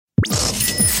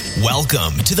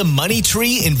Welcome to the Money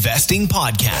Tree Investing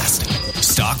Podcast.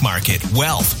 Stock market,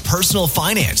 wealth, personal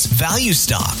finance, value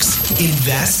stocks.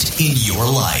 Invest in your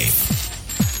life.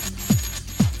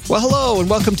 Well, hello, and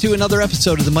welcome to another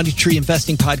episode of the Money Tree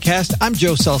Investing Podcast. I'm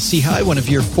Joe Salcihai, one of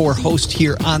your four hosts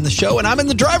here on the show, and I'm in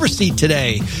the driver's seat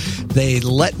today. They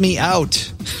let me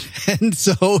out. And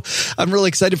so I'm really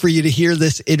excited for you to hear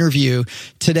this interview.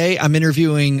 Today, I'm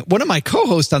interviewing one of my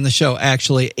co-hosts on the show,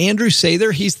 actually, Andrew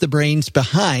Sather. He's the brains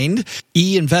behind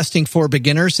Investing for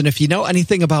Beginners. And if you know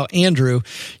anything about Andrew,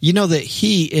 you know that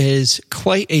he is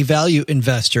quite a value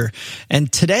investor.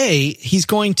 And today, he's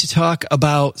going to talk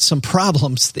about some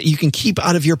problems that you can keep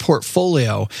out of your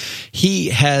portfolio. He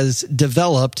has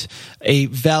developed a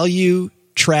value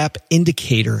trap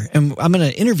indicator. And I'm going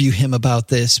to interview him about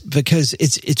this because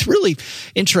it's really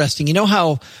interesting. You know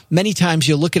how many times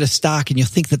you look at a stock and you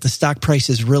think that the stock price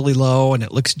is really low and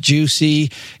it looks juicy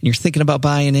and you're thinking about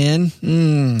buying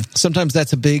in? Sometimes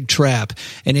that's a big trap.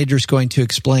 And Andrew's going to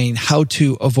explain how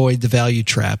to avoid the value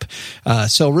trap.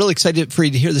 So really excited for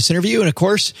you to hear this interview. And of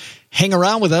course, hang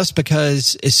around with us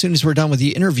because as soon as we're done with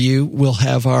the interview, we'll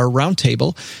have our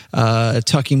roundtable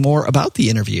talking more about the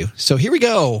interview. So here we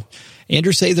go.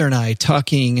 Andrew Sather and I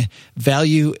talking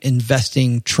value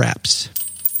investing traps.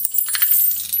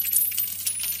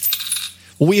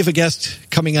 Well, we have a guest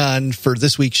coming on for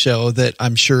this week's show that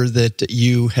I'm sure that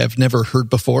you have never heard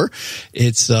before.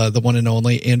 It's the one and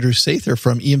only Andrew Sather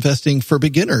from Investing for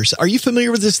Beginners. Are you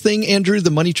familiar with this thing, Andrew,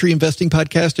 the Money Tree Investing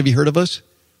Podcast? Have you heard of us?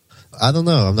 I don't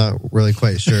know. I'm not really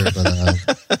quite sure, but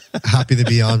happy to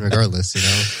be on regardless, you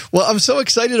know? Well, I'm so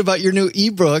excited about your new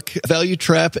ebook, Value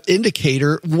Trap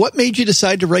Indicator. What made you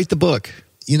decide to write the book?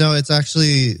 You know, it's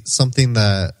actually something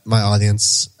that my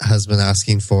audience has been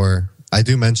asking for. I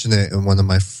do mention it in one of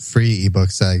my free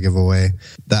ebooks that I give away,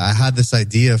 that I had this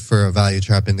idea for a value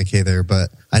trap indicator,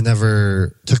 but I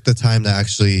never took the time to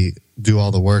actually do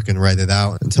all the work and write it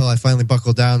out until I finally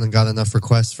buckled down and got enough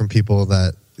requests from people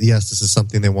that yes, this is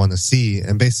something they want to see.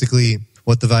 And basically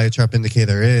what the value trap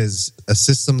indicator is a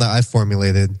system that I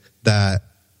formulated that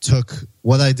took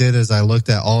what I did is I looked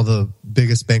at all the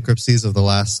biggest bankruptcies of the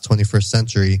last 21st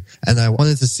century. And I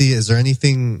wanted to see, is there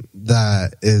anything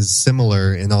that is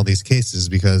similar in all these cases?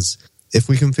 Because if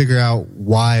we can figure out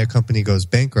why a company goes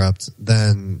bankrupt,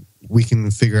 then we can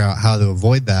figure out how to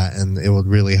avoid that, and it would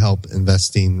really help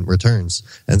investing returns.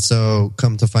 And so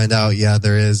come to find out, yeah,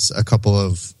 there is a couple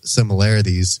of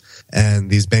similarities, and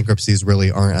these bankruptcies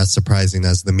really aren't as surprising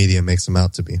as the media makes them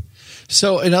out to be.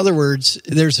 So in other words,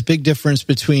 there's a big difference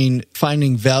between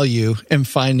finding value and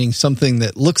finding something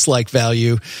that looks like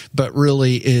value, but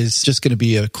really is just going to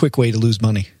be a quick way to lose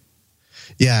money.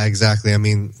 Yeah, exactly. I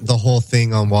mean, the whole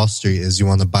thing on Wall Street is you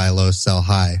want to buy low, sell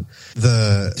high.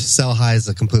 The sell high is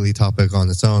a completely topic on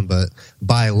its own, but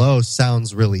buy low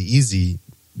sounds really easy.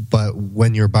 But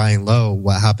when you're buying low,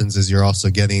 what happens is you're also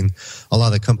getting a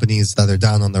lot of companies that are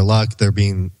down on their luck. They're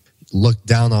being looked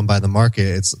down on by the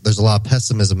market. There's a lot of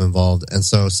pessimism involved. And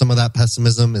so some of that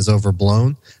pessimism is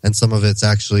overblown, and some of it's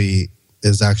actually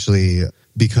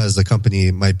because the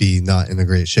company might be not in a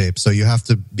great shape. So you have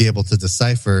to be able to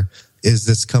decipher, is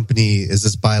this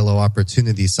buy low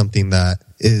opportunity something that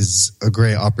is a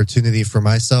great opportunity for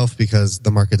myself because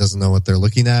the market doesn't know what they're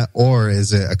looking at? Or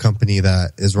is it a company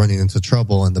that is running into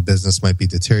trouble and the business might be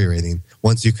deteriorating?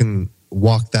 Once you can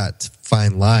walk that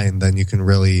fine line, then you can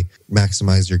really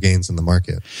maximize your gains in the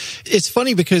market. It's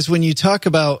funny because when you talk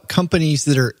about companies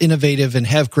that are innovative and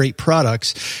have great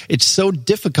products, it's so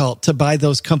difficult to buy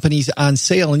those companies on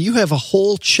sale. And you have a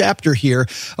whole chapter here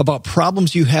about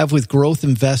problems you have with growth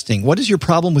investing. What is your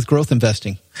problem with growth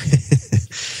investing?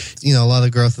 You know, a lot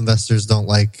of growth investors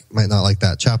might not like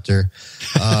that chapter.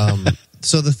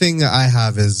 So the thing that I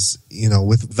have is, you know,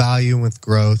 with value and with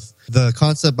growth, the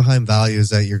concept behind value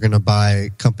is that you're going to buy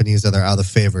companies that are out of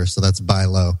favor. So that's buy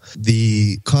low.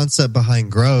 The concept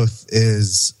behind growth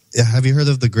is, have you heard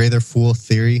of the greater fool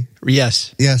theory?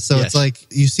 Yes. Yeah. So It's like,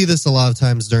 you see this a lot of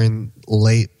times during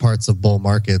late parts of bull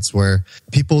markets where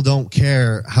people don't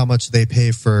care how much they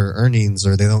pay for earnings,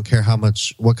 or they don't care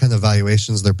what kind of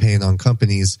valuations they're paying on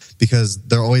companies, because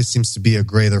there always seems to be a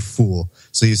greater fool.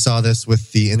 So you saw this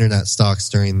with the internet stocks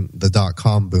during the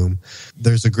 .com boom.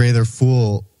 There's a greater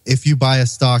fool. If you buy a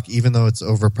stock, even though it's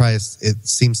overpriced, it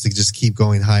seems to just keep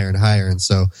going higher and higher. And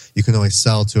so you can always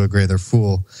sell to a greater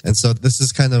fool. And so this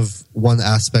is kind of one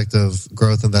aspect of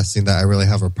growth investing that I really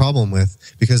have a problem with,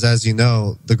 because as you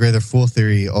know, the greater fool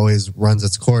theory always runs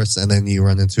its course, and then you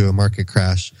run into a market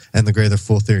crash and the greater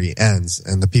fool theory ends.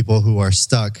 And the people who are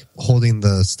stuck holding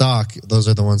the stock, those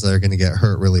are the ones that are going to get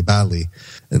hurt really badly.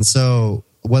 And so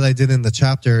what I did in the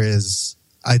chapter is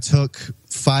I took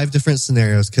 5 different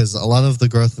scenarios because a lot of the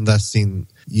growth investing,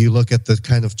 you look at the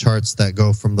kind of charts that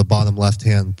go from the bottom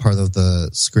left-hand part of the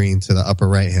screen to the upper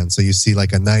right-hand. So you see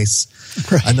like a nice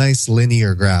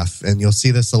linear graph. And you'll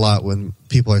see this a lot when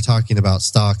people are talking about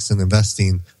stocks and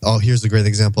investing. Oh, here's a great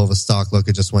example of a stock. Look,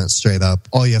 it just went straight up.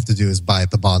 All you have to do is buy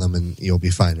at the bottom and you'll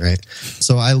be fine, right?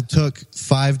 So I took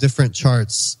 5 different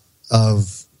charts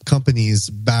of companies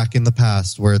back in the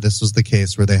past where this was the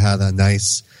case, where they had a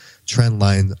nice trend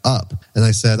line up. And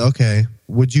I said, okay,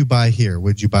 would you buy here?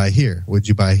 Would you buy here? Would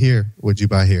you buy here? Would you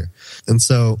buy here? And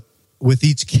so with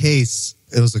each case,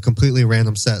 it was a completely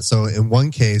random set. So in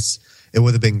one case, it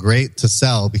would have been great to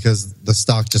sell because the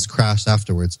stock just crashed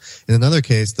afterwards. In another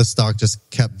case, the stock just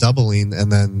kept doubling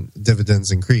and then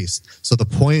dividends increased. So the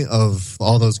point of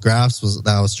all those graphs that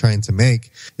I was trying to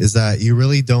make is that you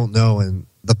really don't know, and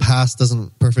the past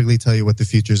doesn't perfectly tell you what the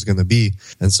future is going to be.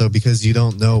 And so because you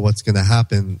don't know what's going to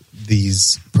happen,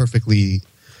 these perfectly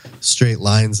straight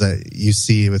lines that you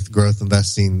see with growth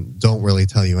investing don't really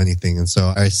tell you anything. And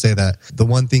so I say that the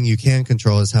one thing you can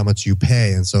control is how much you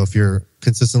pay. And so if you're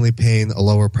consistently paying a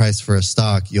lower price for a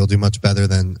stock, you'll do much better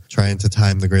than trying to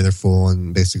time the greater fool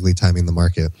and basically timing the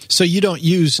market. So you don't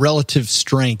use relative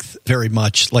strength very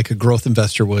much like a growth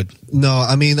investor would? No,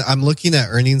 I mean, I'm looking at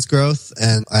earnings growth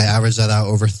and I average that out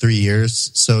over 3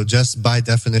 years. So just by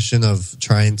definition of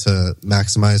trying to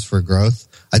maximize for growth,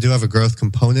 I do have a growth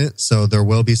component, so there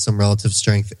will be some relative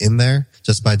strength in there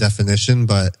just by definition.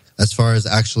 But as far as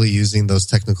actually using those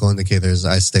technical indicators,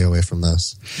 I stay away from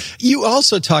those. You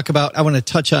also talk about, I want to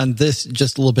touch on this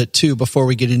just a little bit too before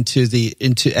we get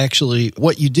into actually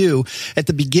what you do. At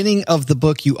the beginning of the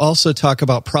book, you also talk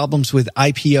about problems with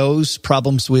IPOs,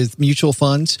 problems with mutual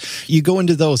funds. You go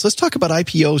into those. Let's talk about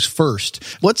IPOs first.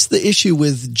 What's the issue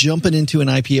with jumping into an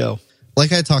IPO?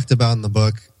 Like I talked about in the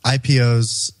book,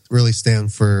 IPOs really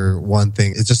stand for one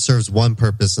thing. It just serves one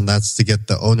purpose, and that's to get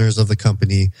the owners of the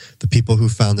company, the people who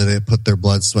founded it, put their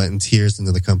blood, sweat, and tears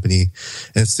into the company,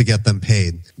 and it's to get them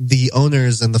paid. The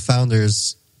owners and the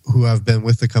founders who have been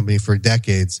with the company for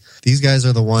decades, these guys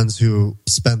are the ones who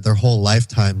spent their whole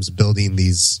lifetimes building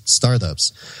these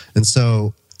startups. And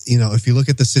so, if you look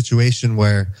at the situation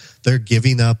where they're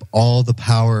giving up all the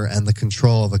power and the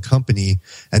control of a company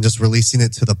and just releasing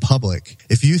it to the public,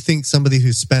 if you think somebody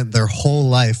who spent their whole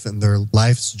life and their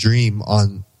life's dream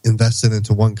on invested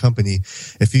into one company,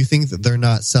 if you think that they're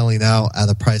not selling out at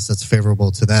a price that's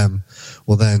favorable to them,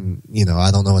 well then,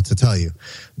 I don't know what to tell you.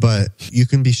 But you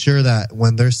can be sure that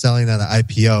when they're selling at an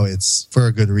IPO, it's for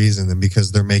a good reason and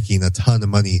because they're making a ton of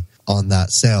money on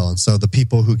that sale. And so the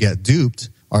people who get duped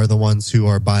are the ones who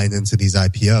are buying into these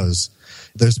IPOs.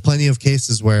 There's plenty of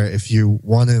cases where if you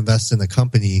want to invest in a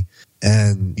company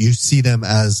and you see them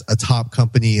as a top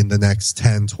company in the next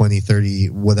 10, 20, 30,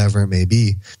 whatever it may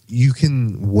be, you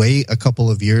can wait a couple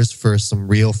of years for some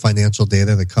real financial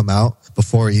data to come out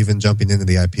before even jumping into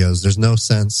the IPOs. There's no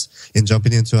sense in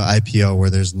jumping into an IPO where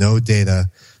there's no data,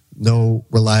 no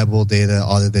reliable data,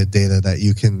 audited data that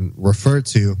you can refer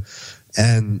to,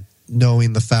 and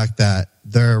knowing the fact that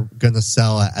they're going to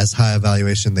sell at as high a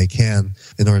valuation they can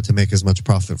in order to make as much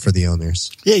profit for the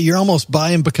owners. Yeah, you're almost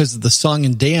buying because of the song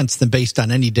and dance than based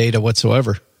on any data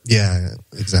whatsoever. Yeah,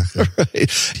 exactly.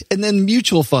 Right. And then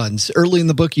mutual funds. Early in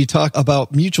the book, you talk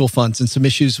about mutual funds and some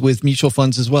issues with mutual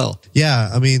funds as well. Yeah,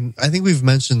 I mean, I think we've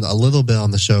mentioned a little bit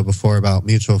on the show before about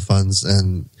mutual funds,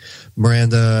 and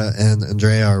Miranda and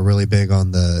Andrea are really big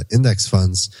on the index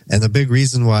funds. And a big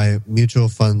reason why mutual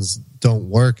funds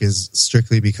don't work is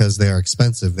strictly because they are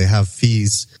expensive. They have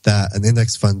fees that an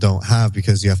index fund don't have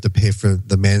because you have to pay for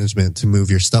the management to move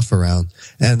your stuff around.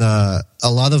 And a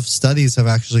lot of studies have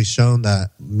actually shown that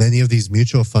many of these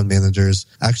mutual fund managers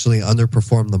actually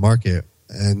underperform the market,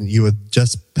 and you would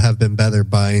just have been better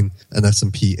buying an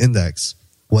S&P index.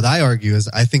 What I argue is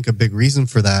I think a big reason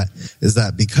for that is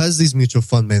that because these mutual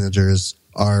fund managers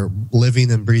are living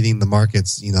and breathing the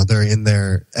markets, they're in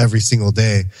there every single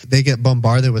day. They get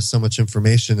bombarded with so much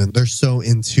information and they're so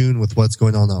in tune with what's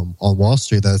going on Wall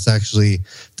Street that it's actually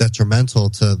detrimental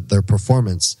to their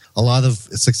performance. A lot of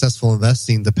successful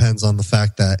investing depends on the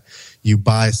fact that you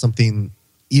buy something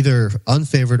either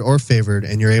unfavored or favored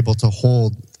and you're able to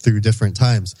hold through different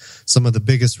times. Some of the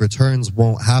biggest returns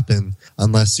won't happen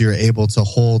unless you're able to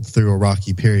hold through a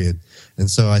rocky period. And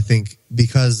so I think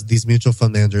because these mutual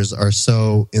fund managers are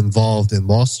so involved in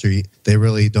Wall Street, they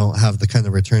really don't have the kind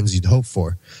of returns you'd hope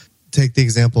for. Take the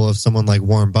example of someone like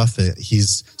Warren Buffett.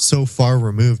 He's so far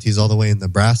removed. He's all the way in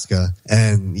Nebraska,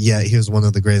 and yet he was one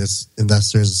of the greatest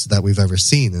investors that we've ever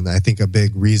seen. And I think a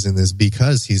big reason is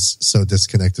because he's so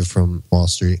disconnected from Wall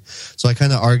Street. So I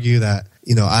kind of argue that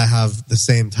I have the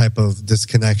same type of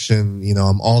disconnection.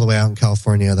 I'm all the way out in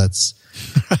California. That's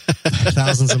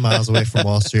thousands of miles away from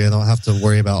Wall Street. I don't have to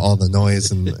worry about all the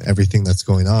noise and everything that's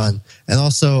going on. And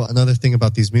also another thing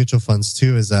about these mutual funds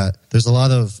too is that there's a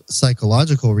lot of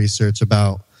psychological research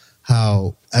about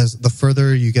how as the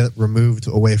further you get removed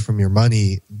away from your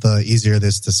money, the easier it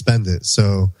is to spend it.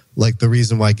 So like the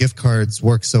reason why gift cards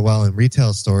work so well in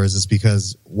retail stores is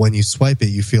because when you swipe it,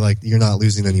 you feel like you're not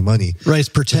losing any money. Right, it's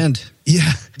pretend.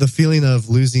 Yeah, the feeling of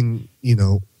losing,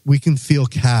 we can feel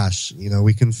cash,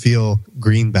 we can feel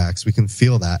greenbacks, we can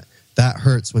feel that. That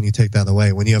hurts when you take that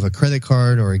away. When you have a credit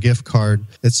card or a gift card,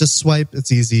 it's just swipe,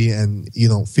 it's easy, and you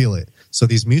don't feel it. So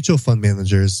these mutual fund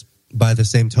managers, by the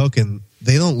same token,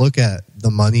 they don't look at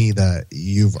the money that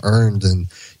you've earned and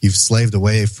you've slaved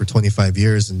away for 25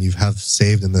 years and you have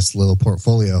saved in this little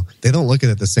portfolio. They don't look at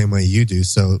it the same way you do.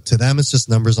 So to them, it's just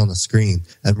numbers on the screen.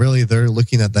 And really, they're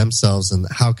looking at themselves and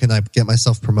how can I get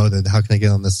myself promoted? How can I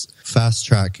get on this fast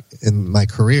track in my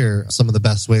career? Some of the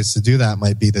best ways to do that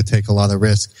might be to take a lot of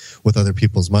risk with other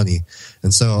people's money.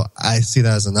 And so I see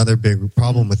that as another big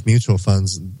problem with mutual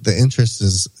funds. The interest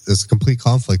is complete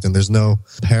conflict and there's no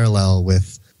parallel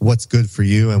with what's good for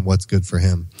you and what's good for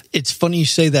him. It's funny you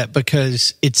say that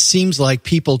because it seems like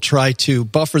people try to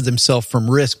buffer themselves from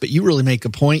risk, but you really make a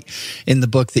point in the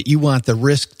book that you want the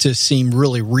risk to seem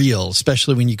really real,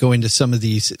 especially when you go into some of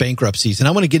these bankruptcies. And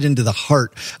I want to get into the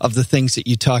heart of the things that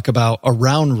you talk about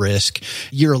around risk.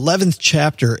 Your 11th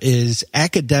chapter is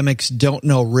Academics Don't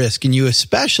Know Risk, and you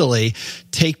especially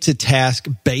take to task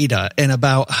beta and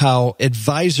about how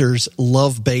advisors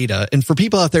love beta. And for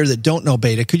people out there that don't know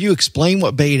beta, could you explain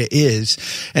what beta is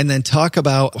and then talk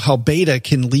about how beta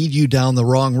can lead you down the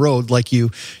wrong road, like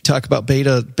you talk about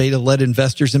beta-led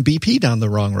investors and BP down the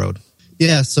wrong road?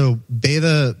 Yeah, so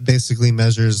beta basically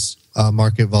measures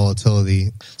market volatility.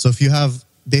 So if you have,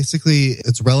 basically,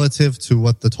 it's relative to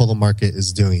what the total market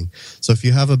is doing. So if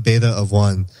you have a beta of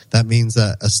 1, that means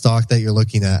that a stock that you're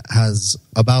looking at has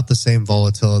about the same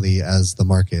volatility as the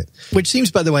market. Which seems,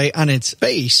 by the way, on its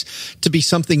face to be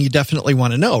something you definitely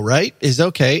want to know, right? Is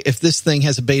okay, if this thing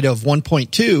has a beta of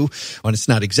 1.2, and it's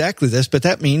not exactly this, but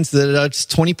that means that it's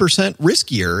 20%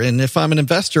 riskier. And if I'm an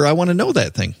investor, I want to know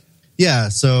that thing. Yeah,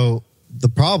 so the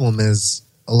problem is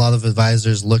a lot of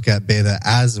advisors look at beta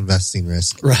as investing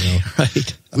risk. Right,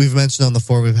 right. We've mentioned on the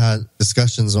floor, we've had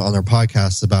discussions on our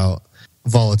podcast about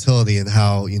volatility and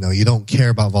how, you don't care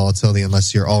about volatility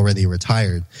unless you're already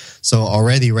retired. So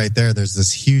already right there's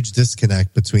this huge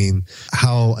disconnect between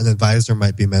how an advisor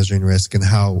might be measuring risk and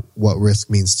what risk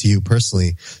means to you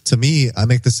personally. To me, I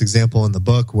make this example in the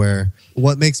book where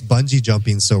what makes bungee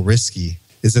jumping so risky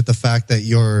is it the fact that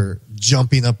you're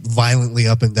jumping up violently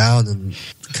up and down and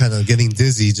kind of getting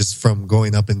dizzy just from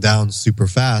going up and down super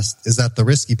fast? Is that the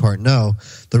risky part? No.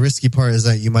 The risky part is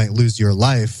that you might lose your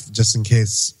life just in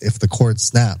case if the cord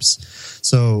snaps.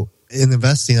 So in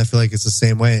investing, I feel like it's the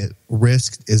same way.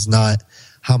 Risk is not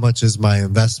how much is my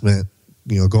investment,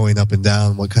 going up and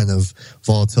down, what kind of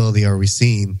volatility are we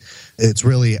seeing? It's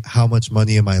really how much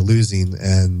money am I losing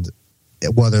and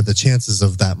what are the chances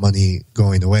of that money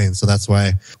going away? And so that's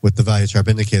why with the value trap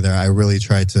indicator, I really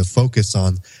try to focus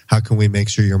on how can we make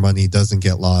sure your money doesn't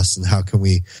get lost and how can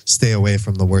we stay away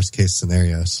from the worst case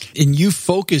scenarios. And you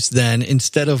focus then,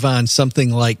 instead of on something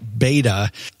like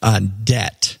beta, on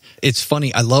debt. It's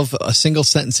funny. I love a single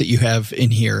sentence that you have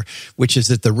in here, which is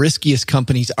that the riskiest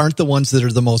companies aren't the ones that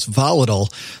are the most volatile.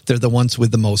 They're the ones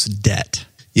with the most debt.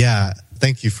 Yeah.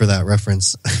 Thank you for that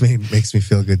reference. It makes me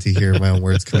feel good to hear my own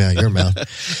words coming out of your mouth.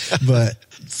 But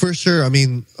for sure,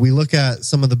 we look at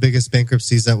some of the biggest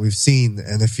bankruptcies that we've seen.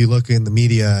 And if you look in the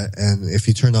media and if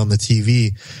you turn on the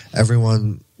TV,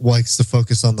 everyone likes to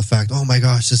focus on the fact, oh my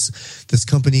gosh, this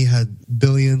company had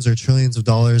billions or trillions of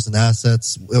dollars in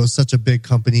assets. It was such a big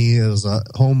company. It was a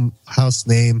house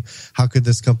name. How could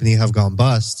this company have gone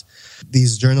bust?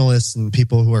 These journalists and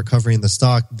people who are covering the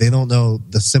stock, they don't know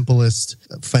the simplest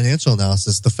financial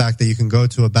analysis. The fact that you can go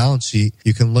to a balance sheet,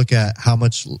 you can look at how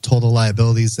much total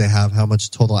liabilities they have, how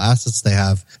much total assets they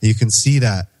have. You can see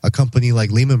that a company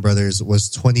like Lehman Brothers was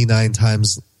 29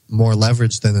 times more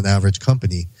leveraged than an average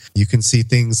company. You can see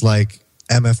things like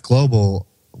MF Global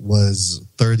was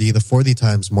 30 to 40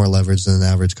 times more leveraged than an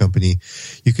average company.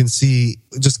 You can see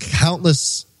just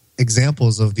countless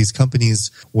examples of these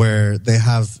companies where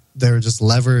they're just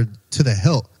levered to the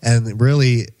hilt. And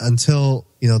really, until,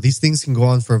 these things can go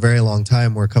on for a very long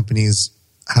time where companies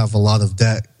have a lot of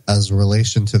debt as a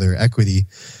relation to their equity,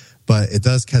 but it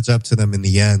does catch up to them in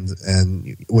the end.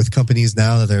 And with companies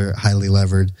now that are highly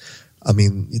levered, I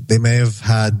mean, they may have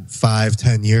had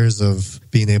 5-10 years of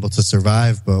being able to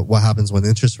survive, but what happens when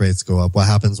interest rates go up? What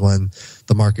happens when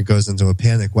the market goes into a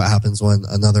panic? What happens when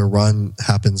another run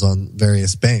happens on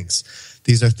various banks?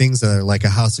 These are things that are like a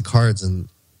house of cards, and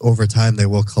over time they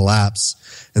will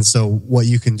collapse. And so what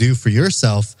you can do for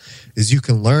yourself is you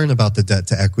can learn about the debt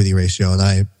to equity ratio. And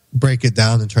I break it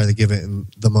down and try to give it in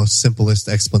the most simplest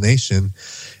explanation.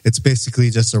 It's basically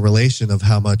just a relation of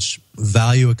how much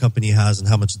value a company has and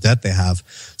how much debt they have.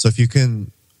 So if you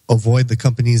can avoid the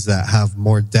companies that have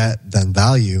more debt than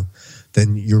value,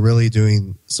 then you're really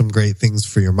doing some great things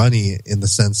for your money, in the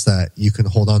sense that you can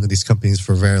hold on to these companies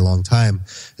for a very long time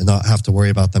and not have to worry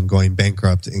about them going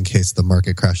bankrupt in case the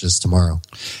market crashes tomorrow.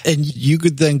 And you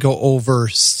could then go over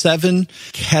 7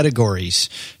 categories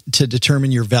to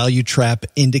determine your value trap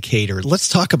indicator. Let's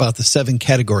talk about the 7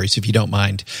 categories, if you don't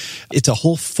mind. It's a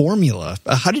whole formula.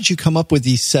 How did you come up with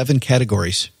these 7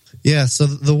 categories? Yeah, so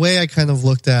the way I kind of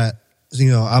looked at,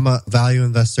 I'm a value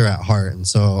investor at heart. And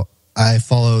so I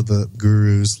follow the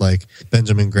gurus like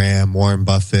Benjamin Graham, Warren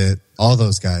Buffett, all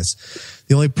those guys.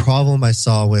 The only problem I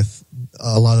saw with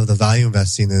a lot of the value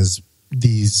investing is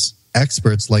these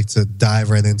experts like to dive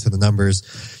right into the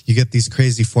numbers. You get these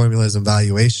crazy formulas and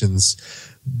valuations,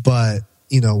 but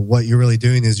what you're really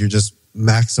doing is you're just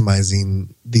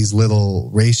maximizing these little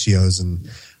ratios. And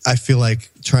I feel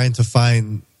like trying to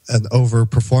find an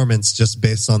overperformance just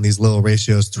based on these little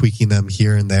ratios, tweaking them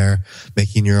here and there,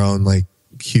 making your own like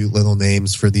cute little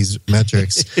names for these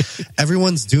metrics.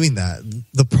 Everyone's doing that.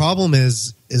 The problem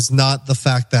is not the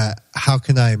fact that how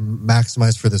can I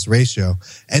maximize for this ratio?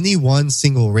 Any one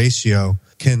single ratio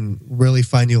can really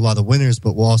find you a lot of winners,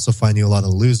 but will also find you a lot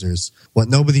of losers. What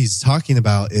nobody's talking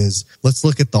about is, let's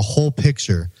look at the whole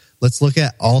picture. Let's look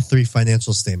at all 3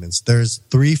 financial statements. There's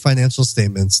 3 financial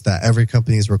statements that every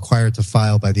company is required to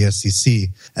file by the SEC.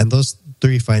 And those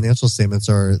 3 financial statements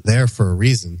are there for a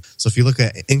reason. So if you look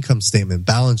at income statement,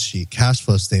 balance sheet, cash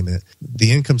flow statement,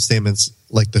 the income statements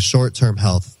like the short-term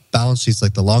health, balance sheets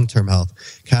like the long-term health,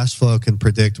 cash flow can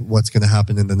predict what's going to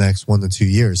happen in the next 1 to 2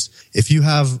 years. If you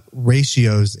have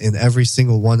ratios in every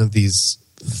single one of these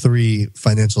 3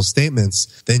 financial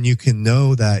statements, then you can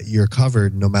know that you're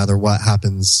covered no matter what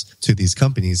happens to these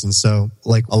companies. And so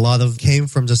like a lot of came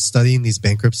from just studying these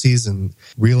bankruptcies and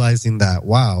realizing that,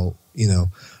 wow,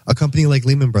 a company like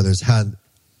Lehman Brothers had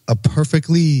a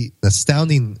perfectly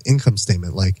astounding income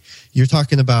statement. Like you're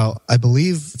talking about, I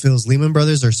believe if it was Lehman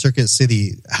Brothers or Circuit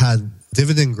City, had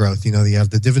dividend growth. You have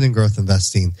the dividend growth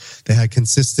investing. They had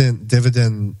consistent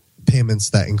dividend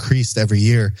payments that increased every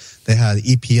year. They had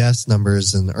EPS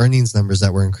numbers and earnings numbers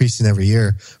that were increasing every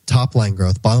year. Top line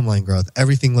growth, bottom line growth,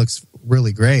 everything looks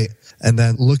really great. And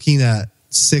then looking at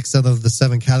 6 out of the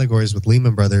 7 categories with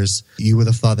Lehman Brothers, you would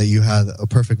have thought that you had a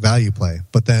perfect value play.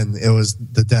 But then it was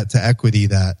the debt to equity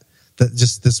that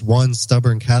just this one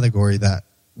stubborn category that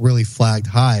really flagged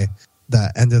high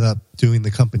that ended up doing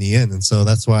the company in. And so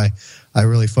that's why I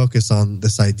really focus on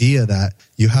this idea that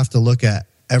you have to look at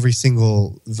every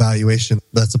single valuation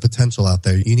that's a potential out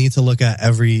there. You need to look at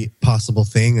every possible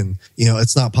thing. And,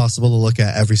 it's not possible to look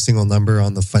at every single number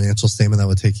on the financial statement. That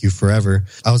would take you forever.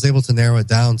 I was able to narrow it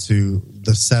down to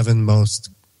the 7 most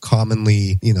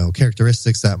commonly,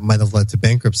 characteristics that might have led to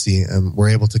bankruptcy, and we're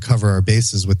able to cover our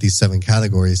bases with these 7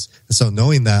 categories. And so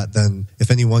knowing that, then if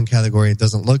any one category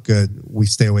doesn't look good, we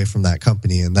stay away from that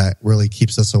company. And that really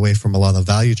keeps us away from a lot of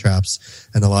value traps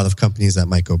and a lot of companies that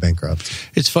might go bankrupt.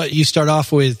 It's fun. You start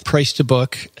off with price to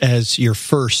book as your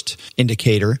first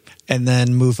indicator, and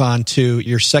then move on to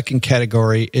your second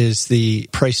category is the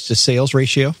price to sales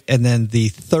ratio. And then the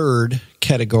third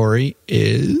category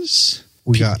is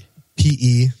we got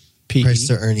PE, price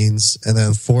to earnings. And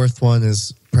then 4th one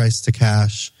is price to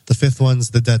cash. The 5th one's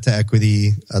the debt to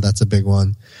equity. That's a big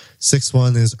one. 6th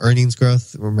one is earnings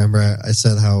growth. Remember, I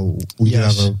said how we do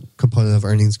have a component of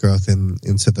earnings growth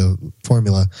into the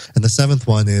formula. And the 7th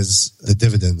one is the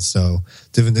dividends. So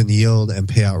dividend yield and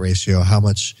payout ratio. How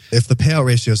much, if the payout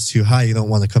ratio is too high, you don't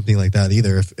want a company like that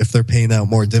either. If they're paying out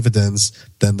more dividends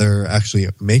than they're actually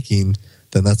making,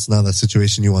 then that's not a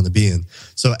situation you want to be in.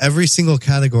 So every single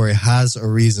category has a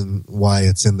reason why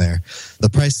it's in there. The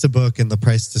price to book and the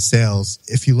price to sales,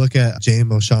 if you look at James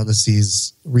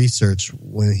O'Shaughnessy's research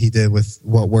when he did with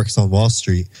What Works on Wall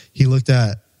Street, he looked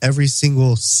at every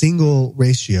single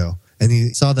ratio, and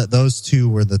he saw that those 2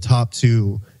 were the top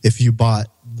 2 if you bought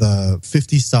the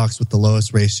 50 stocks with the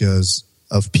lowest ratios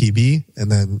of PB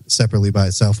and then separately by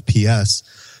itself PS.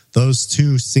 Those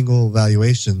 2 single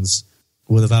valuations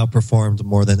would have outperformed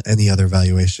more than any other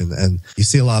valuation. And you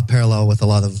see a lot of parallel with a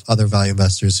lot of other value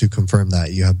investors who confirm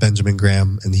that. You have Benjamin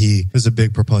Graham, and he was a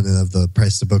big proponent of the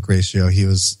price to book ratio. He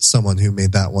was someone who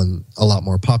made that one a lot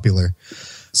more popular.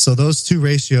 So those two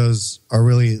ratios are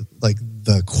really like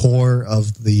the core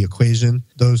of the equation.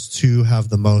 Those two have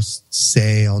the most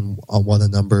say on what a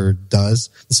number does.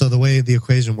 So the way the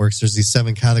equation works, there's these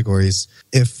 7 categories.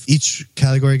 If each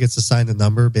category gets assigned a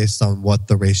number based on what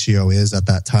the ratio is at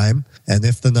that time, and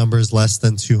if the number is less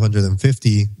than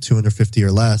 250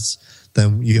 or less,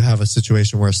 then you have a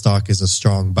situation where a stock is a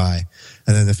strong buy.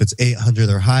 And then if it's 800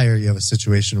 or higher, you have a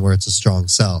situation where it's a strong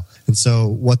sell. And so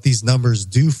what these numbers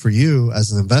do for you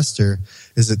as an investor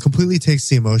is it completely takes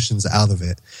the emotions out of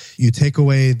it. You take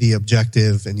away the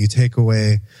objective and you take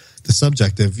away the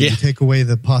subjective. You take away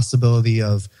the possibility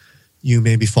of you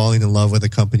maybe falling in love with a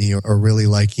company or really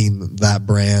liking that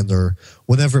brand or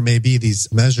whatever it may be, these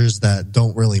measures that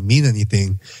don't really mean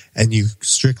anything. And you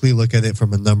strictly look at it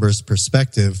from a numbers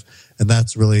perspective. And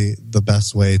that's really the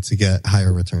best way to get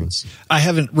higher returns. I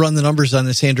haven't run the numbers on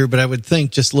this, Andrew, but I would think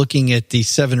just looking at these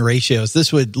 7 ratios,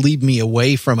 this would lead me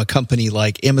away from a company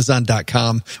like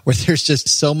Amazon.com, where there's just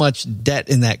so much debt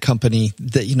in that company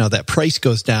that, that price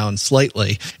goes down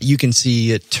slightly. You can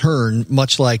see it turn,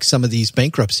 much like some of these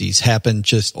bankruptcies happen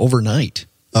just overnight.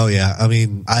 Oh, yeah. I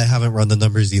mean, I haven't run the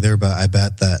numbers either, but I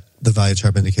bet that the value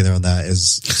trap indicator on that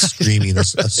is screaming a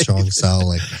strong sell.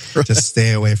 Like, just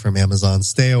stay away from Amazon,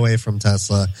 stay away from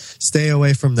Tesla, stay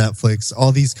away from Netflix.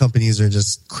 All these companies are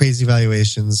just crazy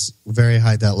valuations, very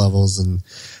high debt levels, and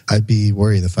I'd be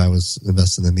worried if I was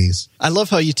investing in these. I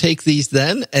love how you take these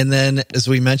then, and then, as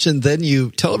we mentioned, then you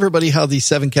tell everybody how these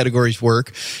 7 categories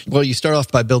work. Well, you start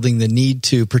off by building the need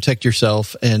to protect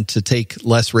yourself and to take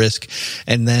less risk,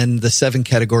 and then the 7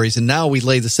 categories. And now we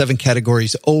lay the 7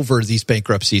 categories over these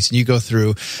bankruptcies. And you go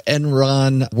through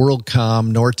Enron,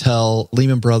 WorldCom, Nortel,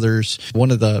 Lehman Brothers, one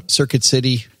of the Circuit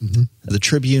City, the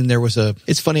Tribune.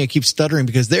 It's funny, I keep stuttering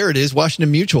because there it is,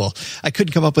 Washington Mutual. I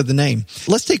couldn't come up with the name.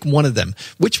 Let's take one of them.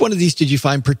 Which one of these did you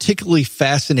find particularly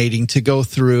fascinating to go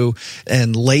through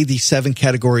and lay these 7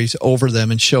 categories over them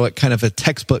and show it kind of a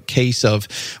textbook case of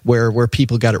where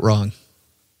people got it wrong?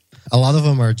 A lot of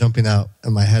them are jumping out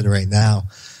in my head right now.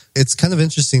 It's kind of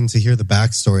interesting to hear the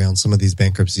backstory on some of these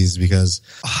bankruptcies because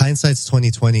hindsight's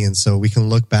 2020, and so we can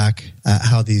look back at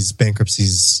how these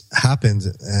bankruptcies happened,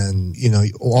 and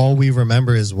all we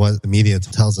remember is what the media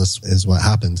tells us is what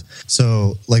happened.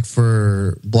 So, like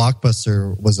for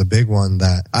Blockbuster was a big one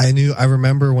that I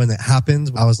remember when it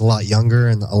happened. I was a lot younger,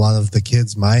 and a lot of the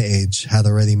kids my age had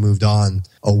already moved on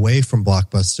away from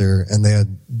Blockbuster, and they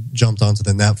had jumped onto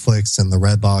the Netflix and the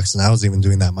Redbox, and I was even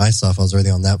doing that myself. I was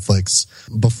already on Netflix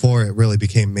before it really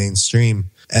became mainstream.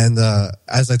 And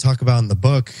as I talk about in the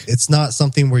book, it's not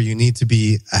something where you need to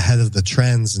be ahead of the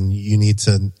trends and you need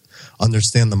to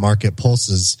understand the market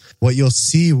pulses. What you'll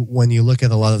see when you look at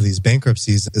a lot of these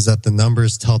bankruptcies is that the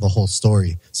numbers tell the whole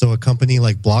story. So a company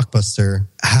like Blockbuster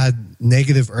had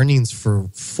negative earnings for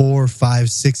 4, 5,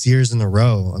 6 years in a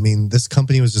row. I mean, this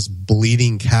company was just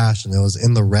bleeding cash and it was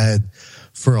in the red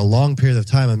for a long period of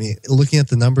time. I mean, looking at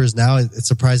the numbers now, it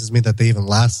surprises me that they even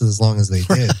lasted as long as they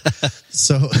did.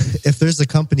 So if there's a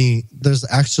company, there's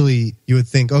actually, you would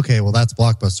think, okay, well, that's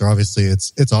Blockbuster. Obviously,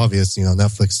 it's obvious,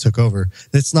 Netflix took over.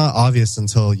 It's not obvious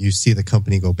until you see the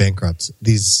company go bankrupt.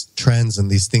 These trends and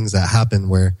these things that happen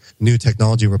where new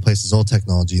technology replaces old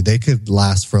technology, they could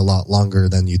last for a lot longer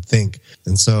than you'd think.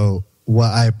 And so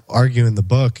what I argue in the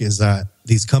book is that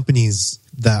these companies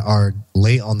that are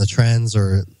late on the trends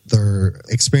or they're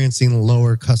experiencing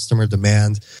lower customer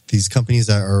demand, these companies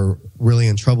that are really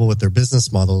in trouble with their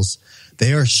business models,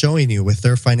 they are showing you with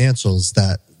their financials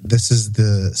that this is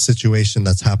the situation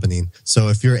that's happening. So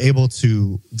if you're able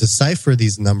to decipher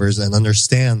these numbers and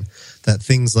understand that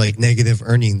things like negative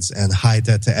earnings and high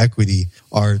debt to equity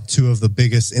are 2 of the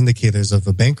biggest indicators of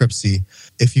a bankruptcy,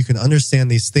 if you can understand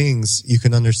these things, you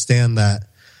can understand that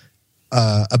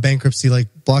a bankruptcy like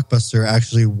Blockbuster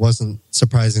actually wasn't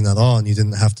surprising at all, and you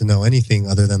didn't have to know anything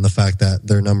other than the fact that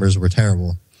their numbers were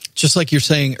terrible. Just like you're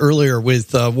saying earlier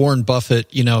with Warren Buffett,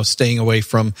 staying away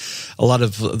from a lot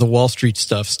of the Wall Street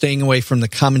stuff, staying away from the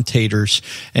commentators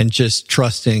and just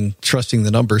trusting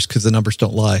the numbers because the numbers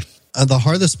don't lie. The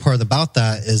hardest part about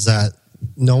that is that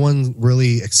no one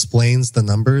really explains the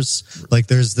numbers. Like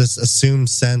there's this assumed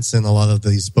sense in a lot of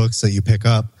these books that you pick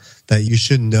up that you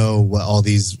should know what all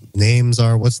these names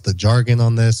are, what's the jargon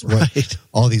on this, what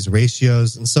all these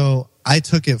ratios. And so I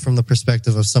took it from the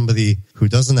perspective of somebody who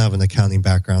doesn't have an accounting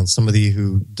background, somebody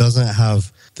who doesn't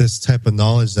have this type of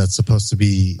knowledge that's supposed to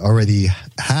be already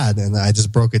had. And I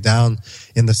just broke it down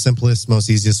in the simplest, most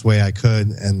easiest way I could.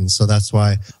 And so that's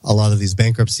why a lot of these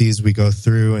bankruptcies we go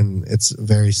through, and it's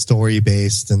very story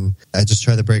based. And I just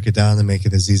try to break it down and make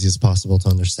it as easy as possible to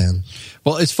understand.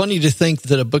 Well, it's funny to think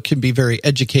that a book can be very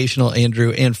educational,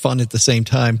 Andrew, and fun at the same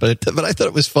time. But I thought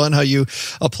it was fun how you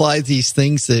apply these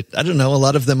things that, I don't know, a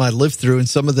lot of them I lived through, and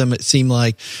some of them it seemed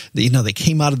like, they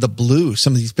came out of the blue.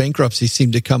 Some of these bankruptcies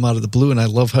seem to come out of the blue. And I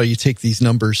love how you take these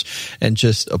numbers and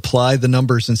just apply the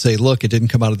numbers and say, look, it didn't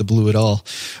come out of the blue at all.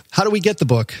 How do we get the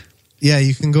book? Yeah,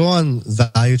 you can go on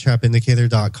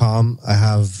valuetrapindicator.com. I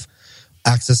have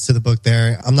access to the book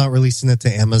there. I'm not releasing it to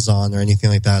Amazon or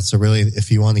anything like that. So really, if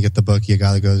you want to get the book, you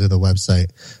got to go to the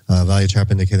website,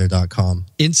 valuetrapindicator.com.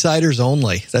 Insiders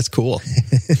only. That's cool.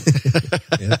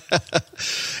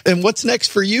 And what's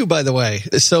next for you, by the way?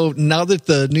 So now that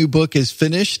the new book is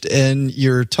finished and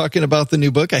you're talking about the new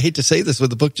book, I hate to say this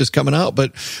with the book just coming out,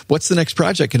 but what's the next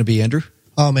project going to be, Andrew?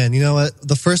 Oh man, you know what?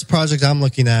 The first project I'm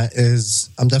looking at is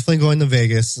I'm definitely going to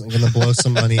Vegas. I'm going to blow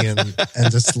some money and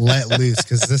just let loose,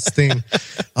 because this thing,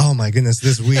 oh my goodness,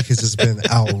 this week has just been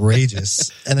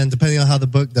outrageous. And then depending on how the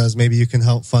book does, maybe you can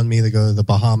help fund me to go to the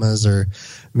Bahamas, or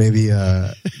maybe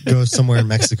go somewhere in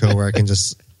Mexico where I can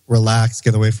just relax,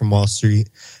 get away from Wall Street.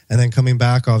 And then coming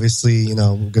back, obviously,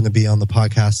 I'm going to be on the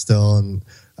podcast still, and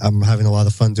I'm having a lot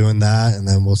of fun doing that. And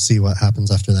then we'll see what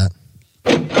happens after that.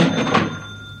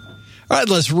 All right,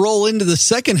 let's roll into the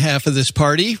second half of this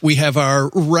party. We have our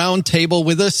round table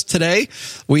with us today.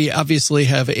 We obviously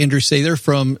have Andrew Sather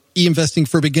from E-Investing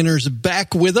for Beginners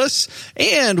back with us.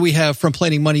 And we have from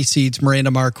Planting Money Seeds, Miranda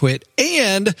Marquit,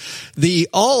 and the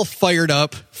all fired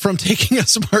up from Taking a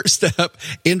Smart Step,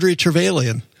 Andrea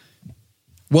Trevelyan.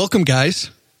 Welcome, guys.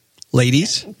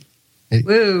 Ladies. Hey.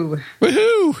 Woo.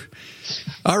 Woohoo.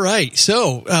 All right.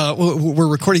 So we're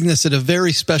recording this at a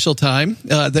very special time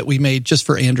that we made just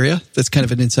for Andrea. That's kind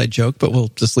of an inside joke, but we'll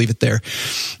just leave it there.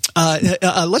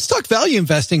 Let's talk value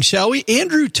investing, shall we?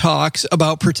 Andrew talks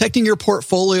about protecting your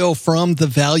portfolio from the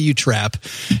value trap.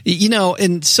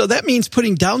 And so that means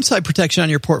putting downside protection on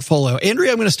your portfolio.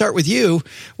 Andrea, I'm going to start with you.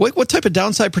 What type of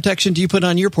downside protection do you put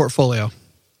on your portfolio?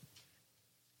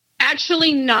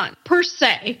 Actually, none per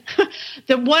se.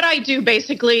 What I do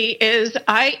basically is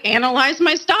I analyze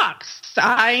my stocks.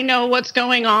 I know what's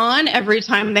going on. Every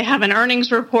time they have an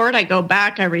earnings report, I go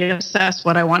back, I reassess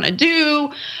what I want to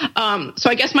do. So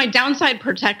I guess my downside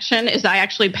protection is I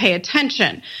actually pay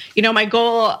attention. My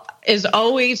goal is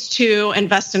always to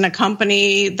invest in a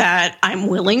company that I'm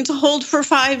willing to hold for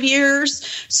 5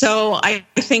 years. So I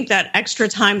think that extra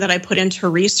time that I put into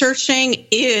researching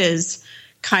is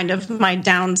kind of my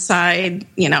downside,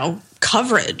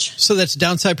 coverage. So that's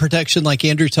downside protection like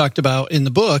Andrew talked about in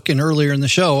the book and earlier in the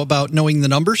show about knowing the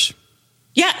numbers?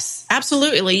 Yes,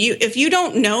 absolutely. If you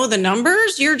don't know the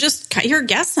numbers, you're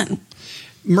guessing.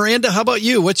 Miranda, how about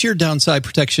you? What's your downside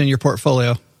protection in your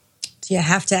portfolio? Do you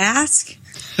have to ask?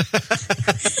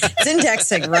 It's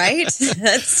indexing, right?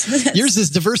 That's yours is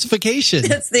diversification.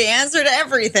 That's the answer to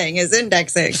everything is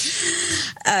indexing.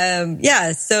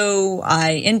 So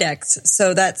I index.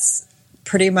 So that's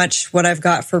pretty much what I've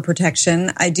got for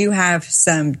protection. I do have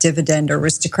some dividend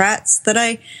aristocrats that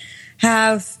I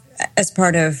have as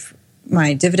part of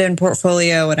my dividend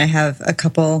portfolio, and I have a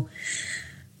couple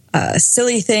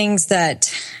silly things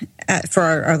that for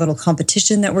our little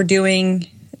competition that we're doing,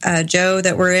 Joe,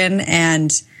 that we're in,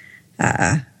 and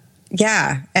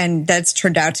and that's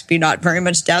turned out to be not very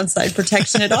much downside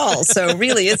protection at all. So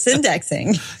really, it's indexing.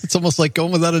 It's almost like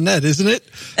going without a net, isn't it?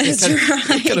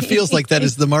 It kind of feels like that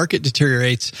as the market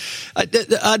deteriorates.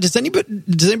 Does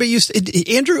anybody use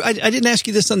Andrew? I didn't ask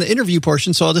you this on the interview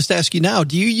portion, so I'll just ask you now.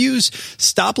 Do you use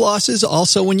stop losses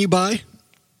also when you buy?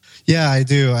 Yeah, I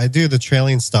do. I do the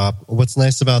trailing stop. What's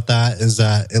nice about that is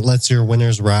that it lets your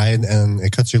winners ride and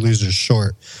it cuts your losers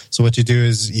short. So what you do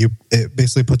is it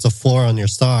basically puts a floor on your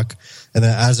stock, and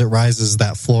then as it rises,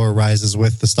 that floor rises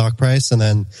with the stock price. And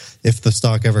then if the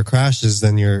stock ever crashes,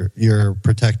 then you're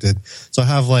protected. So I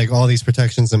have like all these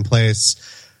protections in place.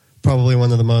 Probably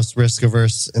one of the most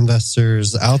risk-averse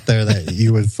investors out there that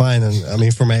you would find. And I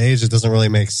mean, for my age, it doesn't really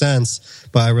make sense,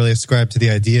 but I really ascribe to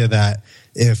the idea that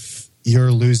if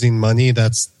you're losing money,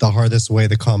 that's the hardest way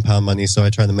to compound money. So I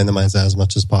try to minimize that as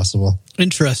much as possible.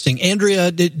 Interesting.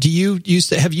 Andrea,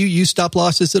 have you used stop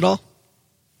losses at all?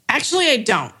 Actually, I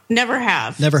don't. Never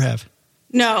have. Never have.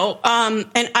 No.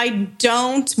 And I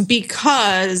don't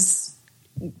because,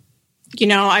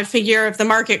 I figure if the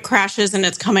market crashes and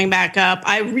it's coming back up,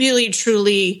 I really,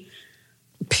 truly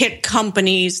pick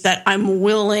companies that I'm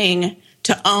willing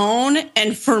to own.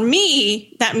 And for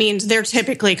me, that means they're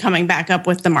typically coming back up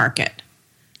with the market.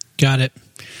 Got it.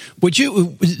 Would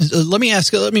you, let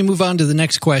me move on to the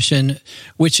next question,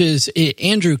 which is,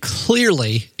 Andrew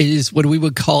clearly is what we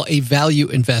would call a value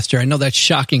investor. I know that's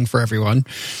shocking for everyone,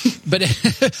 but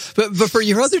for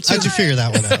your other two. How'd you figure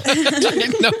that one out?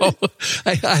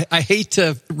 No, I hate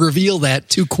to reveal that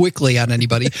too quickly on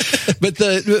anybody, but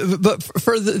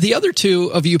for the other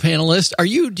two of you panelists,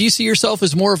 do you see yourself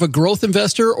as more of a growth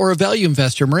investor or a value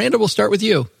investor? Miranda, we'll start with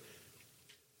you.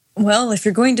 Well, if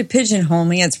you're going to pigeonhole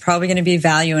me, it's probably going to be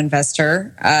value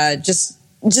investor.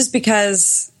 Just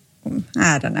because,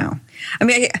 I don't know. I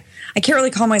mean, I can't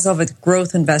really call myself a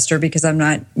growth investor because I'm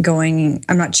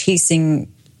not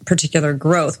chasing particular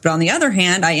growth. But on the other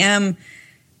hand, I am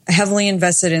heavily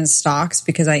invested in stocks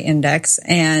because I index,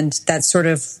 and that's sort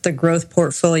of the growth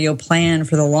portfolio plan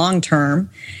for the long term.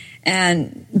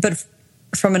 But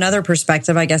from another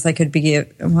perspective, I guess I could be I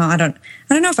don't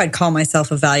know if I'd call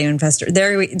myself a value investor.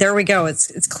 There we go.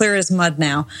 It's clear as mud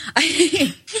now.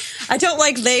 I don't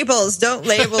like labels. Don't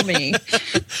label me.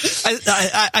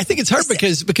 I think it's hard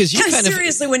because you kind of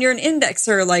seriously, when you're an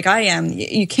indexer like I am,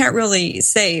 you can't really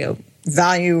say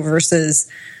value versus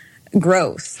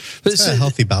growth. It's a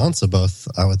healthy balance of both,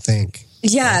 I would think.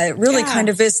 Yeah, it really kind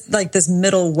of is like this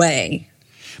middle way.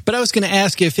 But I was going to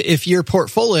ask if your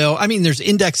portfolio, I mean, there's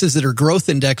indexes that are growth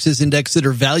indexes that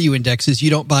are value indexes. You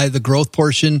don't buy the growth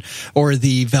portion or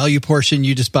the value portion.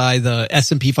 You just buy the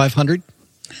S&P 500?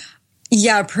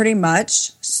 Yeah, pretty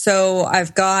much. So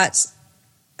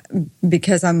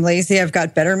because I'm lazy, I've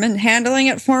got Betterment handling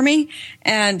it for me.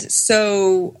 And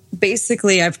so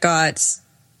basically they've got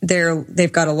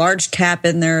a large cap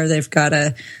in there. They've got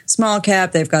a small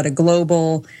cap. They've got a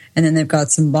global, and then they've got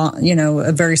some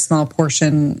a very small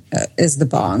portion is the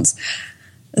bonds.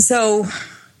 So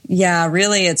yeah,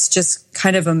 really it's just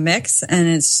kind of a mix, and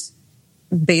it's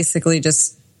basically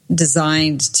just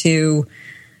designed to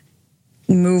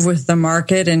move with the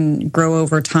market and grow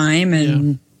over time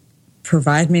and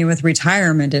provide me with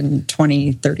retirement in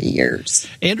 20, 30 years.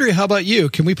 Andrea, how about you?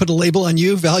 Can we put a label on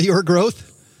you, value or growth?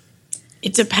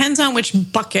 It depends on which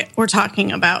bucket we're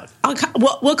talking about.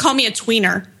 We'll call me a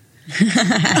tweener.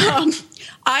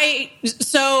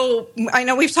 So I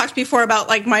know we've talked before about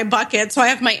like my bucket. So I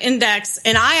have my index,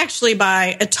 and I actually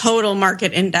buy a total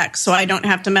market index. So I don't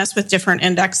have to mess with different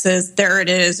indexes. There it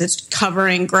is. It's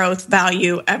covering growth,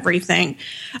 value, everything.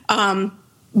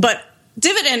 But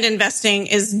dividend investing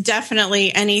is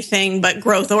definitely anything but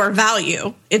growth or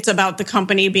value. It's about the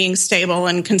company being stable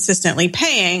and consistently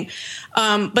paying.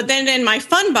 But then in my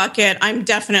fund bucket, I'm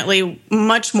definitely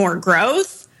much more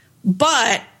growth,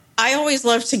 but I always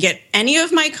love to get any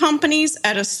of my companies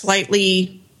at a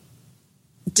slightly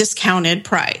discounted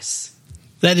price.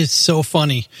 That is so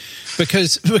funny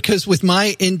because with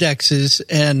my indexes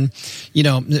and,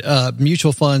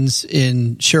 mutual funds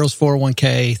in Cheryl's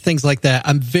 401k, things like that,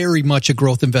 I'm very much a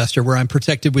growth investor where I'm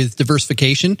protected with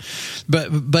diversification.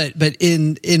 But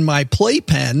in my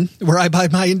playpen where I buy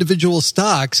my individual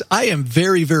stocks, I am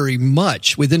very, very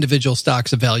much with individual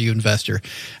stocks a value investor.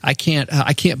 I can't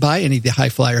buy any of the high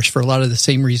flyers for a lot of the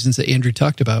same reasons that Andrew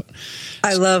talked about.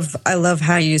 I love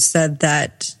how you said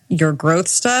that your growth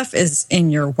stuff is in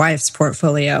your wife's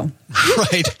portfolio.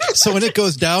 Right. So when it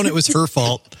goes down, it was her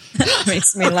fault. That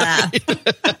makes me laugh.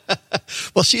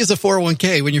 Well, she is a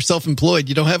 401k. When you're self-employed,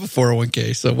 you don't have a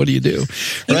 401k. So what do you do? You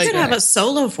could have a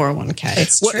solo 401k.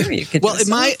 It's true. You could.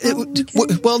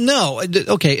 No.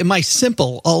 Okay. In my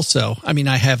simple also, I mean,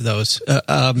 I have those,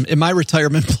 in my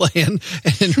retirement plan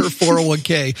and in her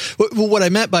 401k. What I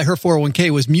meant by her 401k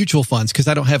was mutual funds, because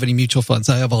I don't have any mutual funds.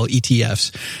 I have all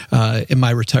ETFs, in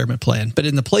my retirement plan. But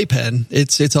in the playpen,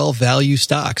 it's all value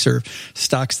stocks or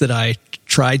stocks that I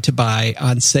tried to buy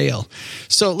on sale.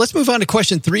 So let's move on to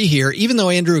question 3 here. Even though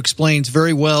Andrew explains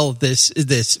very well this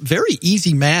very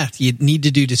easy math you need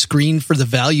to do to screen for the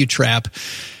value trap,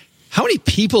 how many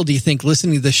people do you think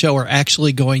listening to the show are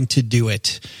actually going to do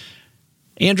it?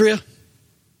 Andrea?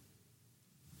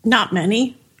 Not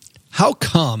many. How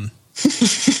come?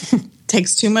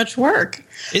 Takes too much work.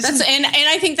 And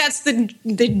I think that's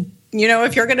the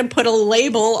if you're going to put a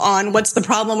label on what's the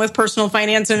problem with personal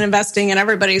finance and investing and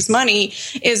everybody's money,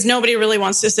 is nobody really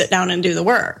wants to sit down and do the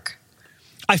work.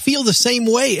 I feel the same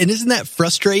way. And isn't that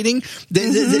frustrating?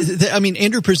 I mean,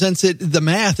 Andrew presents it, the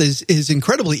math is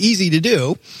incredibly easy to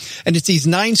do. And it's these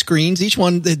 9 screens, each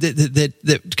one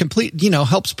that complete,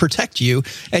 helps protect you.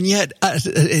 And yet,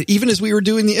 even as we were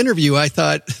doing the interview, I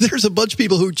thought there's a bunch of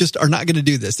people who just are not going to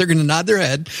do this. They're going to nod their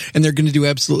head and they're going to do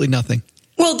absolutely nothing.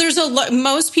 Well,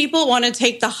 most people want to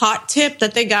take the hot tip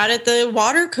that they got at the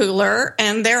water cooler,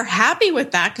 and they're happy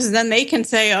with that because then they can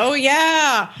say, "Oh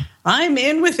yeah, I'm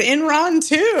in with Enron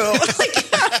too."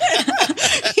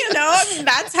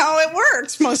 That's how it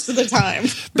works most of the time.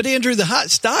 But Andrew, the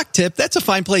hot stock tip, that's a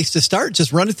fine place to start.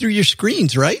 Just run it through your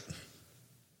screens, right?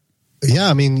 Yeah,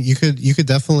 I mean, you could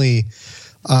definitely.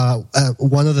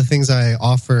 One of the things I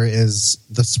offer is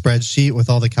the spreadsheet with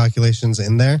all the calculations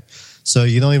in there. So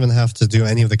you don't even have to do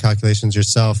any of the calculations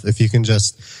yourself. If you can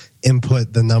just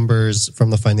input the numbers from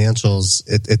the financials,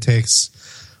 it takes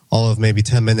all of maybe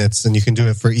 10 minutes, and you can do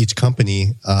it for each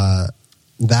company.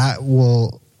 That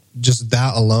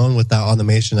alone with that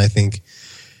automation, I think,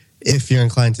 if you're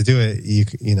inclined to do it,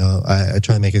 I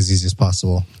try to make it as easy as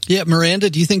possible. Yeah,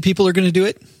 Miranda, do you think people are going to do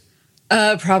it?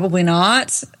 Probably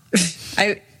not.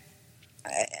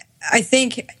 I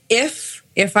think if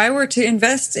I were to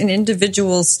invest in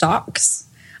individual stocks,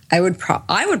 I would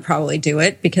probably do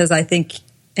it because I think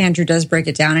Andrew does break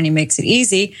it down and he makes it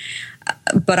easy.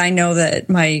 But I know that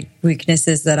my weakness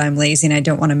is that I'm lazy and I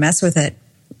don't want to mess with it,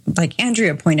 like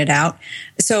Andrea pointed out.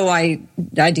 So I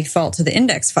default to the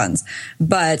index funds.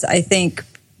 But I think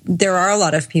there are a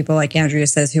lot of people, like Andrea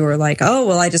says, who are like, "Oh,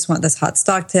 well, I just want this hot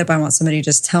stock tip. I want somebody to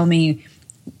just tell me,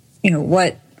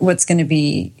 what's going to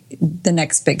be the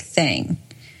next big thing."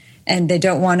 And they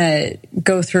don't want to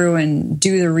go through and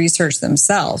do the research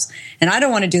themselves. And I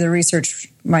don't want to do the research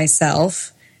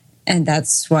myself, and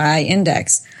that's why I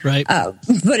index. Right.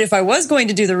 But if I was going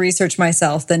to do the research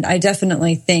myself, then I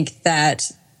definitely think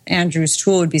that Andrew's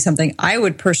tool would be something I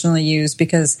would personally use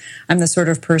because I'm the sort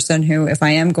of person who, if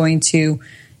I am going to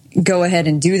go ahead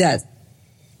and do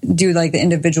like the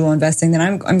individual investing, then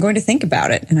I'm going to think about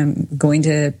it and I'm going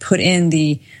to put in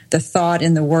the thought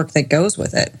and the work that goes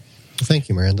with it. Thank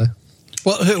you, Miranda.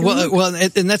 Well,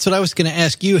 and that's what I was going to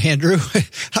ask you, Andrew.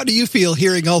 How do you feel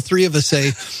hearing all three of us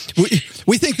say,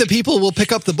 we think that people will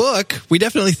pick up the book. We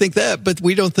definitely think that, but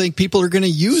we don't think people are going to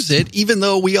use it, even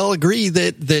though we all agree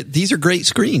that these are great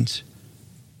screens.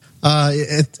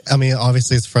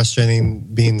 Obviously it's frustrating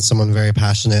being someone very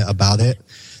passionate about it.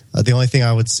 The only thing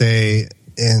I would say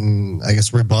in, I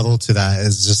guess, rebuttal to that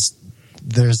is just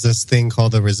there's this thing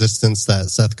called the resistance that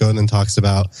Seth Godin talks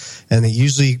about, and it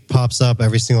usually pops up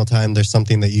every single time there's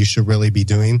something that you should really be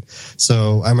doing.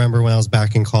 So I remember when I was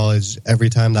back in college, every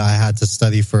time that I had to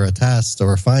study for a test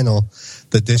or a final,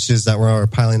 the dishes that were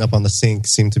piling up on the sink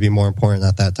seemed to be more important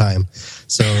at that time.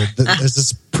 So there's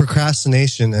this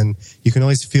procrastination, and you can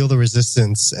always feel the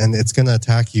resistance, and it's going to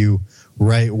attack you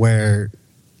right where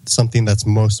something that's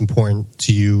most important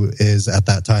to you is at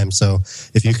that time. So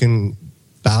if you can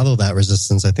battle that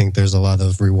resistance, I think there's a lot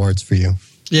of rewards for you.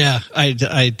 Yeah, I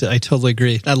totally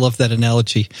agree. I love that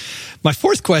analogy. My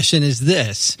fourth question is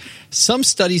this. Some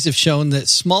studies have shown that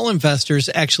small investors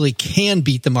actually can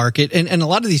beat the market. And a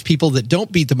lot of these people that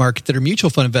don't beat the market, that are mutual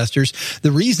fund investors,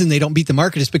 the reason they don't beat the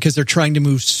market is because they're trying to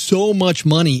move so much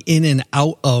money in and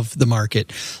out of the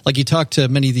market. Like you talk to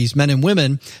many of these men and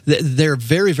women, they're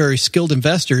very, very skilled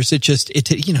investors. When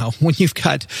you've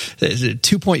got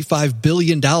 $2.5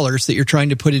 billion that you're trying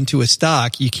to put into a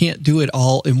stock, you can't do it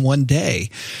all in one day.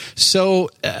 So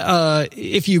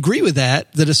if you agree with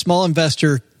that a small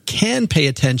investor can pay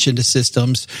attention to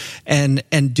systems and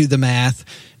do the math,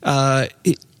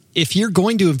 if you're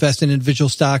going to invest in individual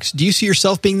stocks, do you see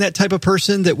yourself being that type of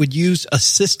person that would use a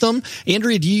system?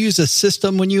 Andrea, do you use a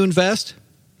system when you invest?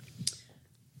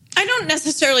 I don't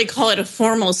necessarily call it a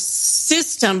formal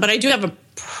system, but I do have a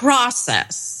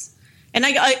process. And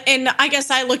I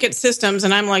guess I look at systems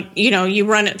and I'm like, you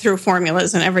run it through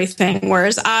formulas and everything.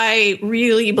 Whereas I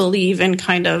really believe in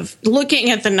kind of looking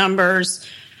at the numbers,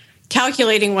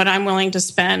 calculating what I'm willing to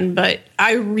spend. But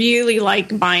I really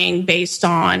like buying based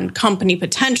on company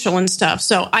potential and stuff.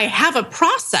 So I have a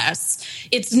process.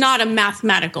 It's not a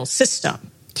mathematical system.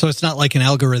 So it's not like an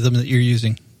algorithm that you're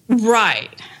using. Right.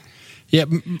 Yeah.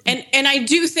 And I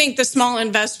do think the small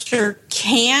investor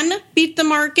can beat the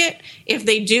market if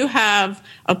they do have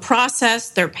a process,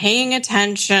 they're paying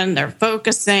attention, they're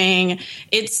focusing.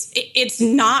 It's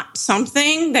not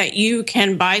something that you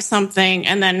can buy something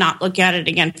and then not look at it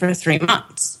again for 3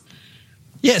 months.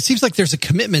 Yeah, it seems like there's a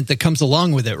commitment that comes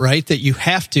along with it, right? That you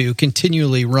have to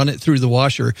continually run it through the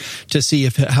washer to see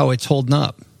how it's holding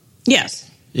up. Yes.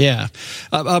 Yeah.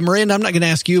 Miranda, I'm not going to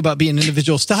ask you about being an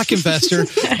individual stock investor,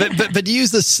 but do you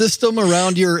use the system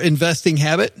around your investing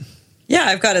habit? Yeah,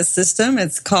 I've got a system.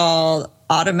 It's called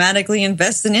Automatically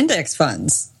Invest in Index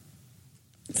Funds.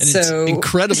 And so it's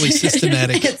incredibly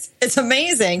systematic. It's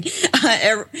amazing.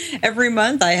 Every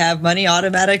month I have money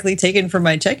automatically taken from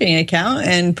my checking account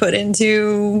and put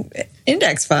into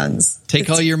index funds. Take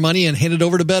all your money and hand it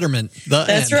over to Betterment.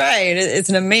 That's right. It's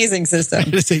an amazing system.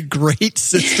 It is a great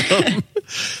system.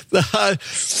 But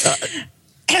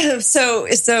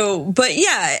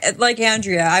yeah, like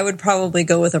Andrea, I would probably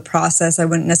go with a process. I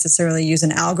wouldn't necessarily use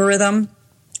an algorithm,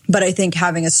 but I think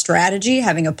having a strategy,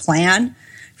 having a plan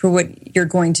for what you're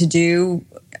going to do,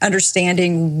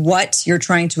 understanding what you're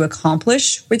trying to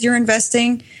accomplish with your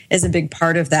investing is a big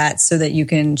part of that, so that you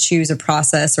can choose a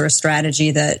process or a strategy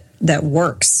that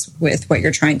works with what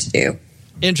you're trying to do.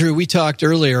 Andrew, we talked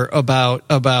earlier about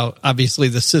obviously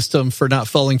the system for not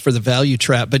falling for the value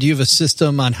trap, but do you have a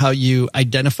system on how you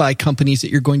identify companies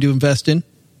that you're going to invest in?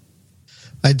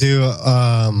 I do.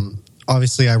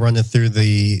 Obviously, I run it through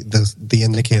the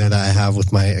indicator that I have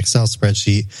with my Excel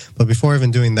spreadsheet. But before even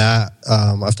doing that,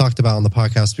 I've talked about on the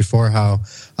podcast before how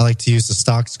I like to use the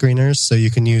stock screeners. So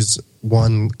you can use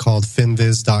one called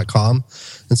finviz.com.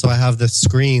 And so I have this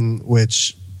screen,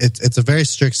 which it's a very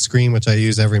strict screen, which I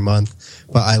use every month,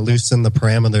 but I loosen the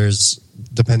parameters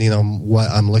depending on what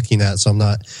I'm looking at. So I'm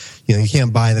not, you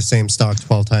can't buy the same stock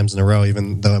 12 times in a row,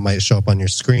 even though it might show up on your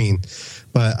screen.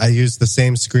 But I use the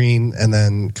same screen and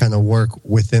then kind of work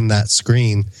within that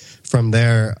screen. From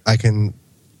there, I can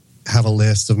have a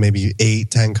list of maybe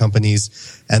 8-10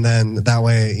 companies. And then that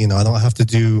way, I don't have to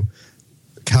do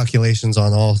calculations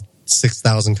on all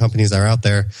 6,000 companies that are out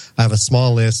there. I have a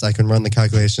small list. I can run the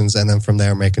calculations and then from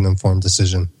there make an informed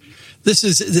decision.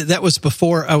 That was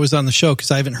before I was on the show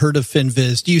because I haven't heard of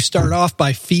FinViz. Do you start off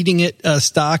by feeding it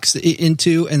stocks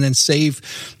into and then save,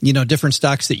 different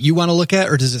stocks that you want to look at,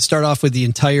 or does it start off with the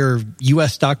entire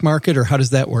U.S. stock market, or how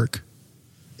does that work?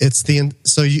 It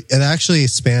actually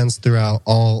spans throughout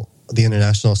all the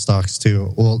international stocks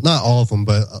too. Well, not all of them,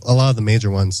 but a lot of the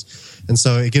major ones. And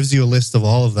so it gives you a list of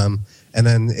all of them. And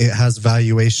then it has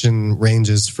valuation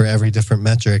ranges for every different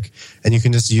metric. And you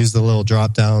can just use the little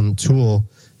drop-down tool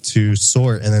to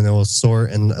sort, and then it will sort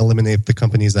and eliminate the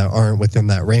companies that aren't within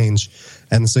that range.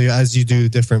 And so as you do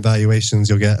different valuations,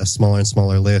 you'll get a smaller and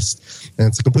smaller list. And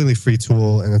it's a completely free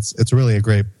tool, and it's really a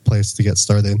great place to get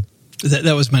started.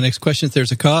 That was my next question. If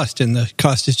there's a cost, and the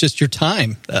cost is just your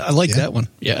time. I like that one.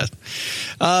 Yeah.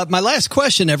 My last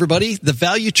question, everybody. The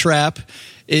value trap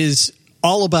is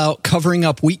all about covering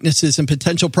up weaknesses and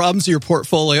potential problems in your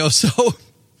portfolio. So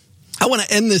I want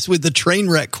to end this with the train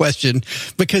wreck question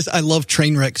because I love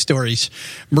train wreck stories.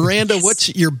 Miranda,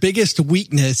 What's your biggest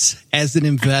weakness as an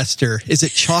investor? Is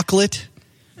it chocolate?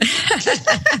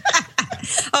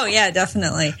 Oh yeah,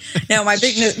 definitely. Now my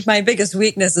biggest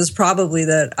weakness is probably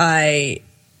that I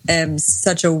am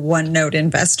such a one-note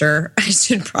investor. I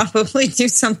should probably do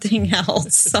something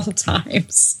else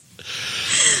sometimes.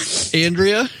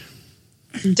 Andrea?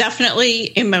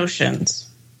 Definitely emotions.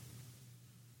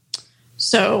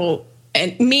 So,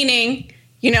 meaning,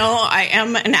 I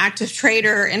am an active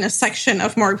trader in a section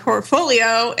of my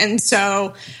portfolio. And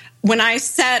so when I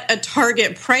set a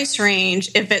target price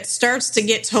range, if it starts to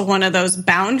get to one of those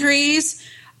boundaries,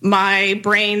 my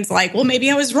brain's like, well, maybe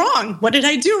I was wrong. What did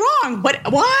I do wrong? What?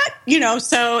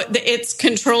 So it's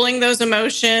controlling those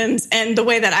emotions. And the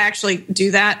way that I actually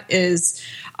do that is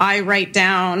I write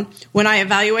down, when I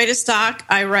evaluate a stock,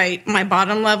 I write my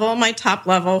bottom level, my top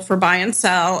level for buy and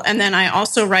sell. And then I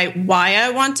also write why I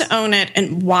want to own it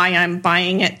and why I'm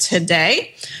buying it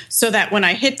today, so that when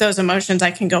I hit those emotions,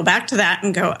 I can go back to that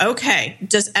and go, okay,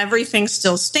 does everything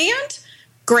still stand?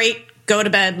 Great. Go to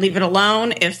bed, leave it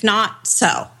alone. If not,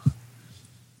 sell.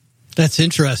 That's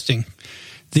interesting.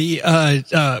 The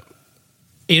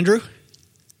Andrew?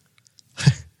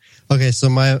 Okay, so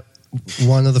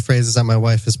one of the phrases that my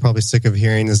wife is probably sick of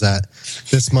hearing is that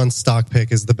this month's stock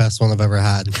pick is the best one I've ever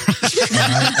had.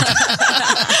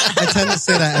 I tend to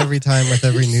say that every time with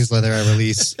every newsletter I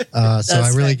release. So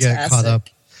I really get caught up.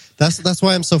 That's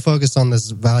why I'm so focused on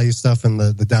this value stuff and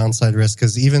the downside risk,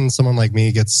 because even someone like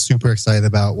me gets super excited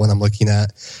about what I'm looking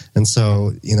at. And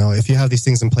so, if you have these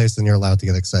things in place, then you're allowed to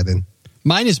get excited.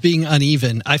 Mine is being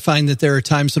uneven. I find that there are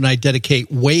times when I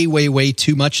dedicate way, way, way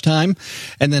too much time.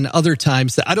 And then other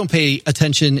times that I don't pay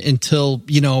attention until,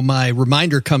 my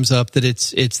reminder comes up that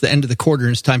it's the end of the quarter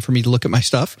and it's time for me to look at my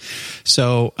stuff.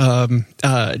 So,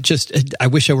 I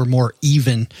wish I were more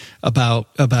even about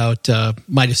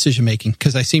my decision making,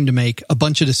 because I seem to make a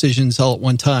bunch of decisions all at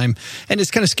one time. And it's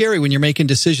kind of scary when you're making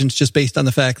decisions just based on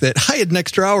the fact that I had an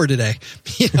extra hour today,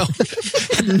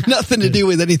 had nothing to do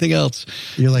with anything else.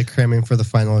 You're like cramming for the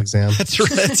final exam. That's right.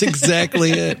 That's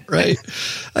exactly it. Right.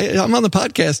 I'm on the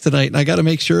podcast tonight and I got to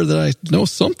make sure that I know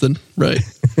something. Right.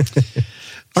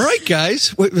 All right,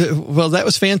 guys. Well, that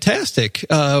was fantastic.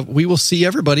 We will see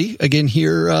everybody again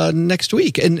here next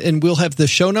week. And we'll have the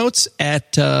show notes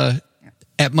at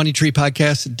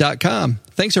moneytreepodcast.com.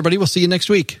 Thanks, everybody. We'll see you next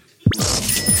week.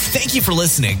 Thank you for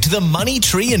listening to the Money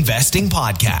Tree Investing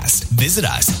Podcast. Visit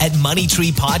us at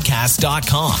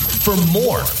moneytreepodcast.com for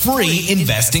more free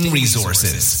investing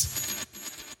resources.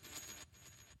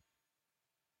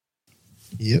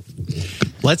 Yep.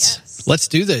 Let's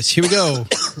do this. Here we go.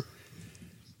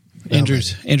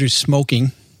 Andrew's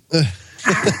smoking. Great.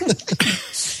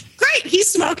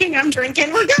 He's smoking. I'm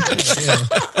drinking. We're good.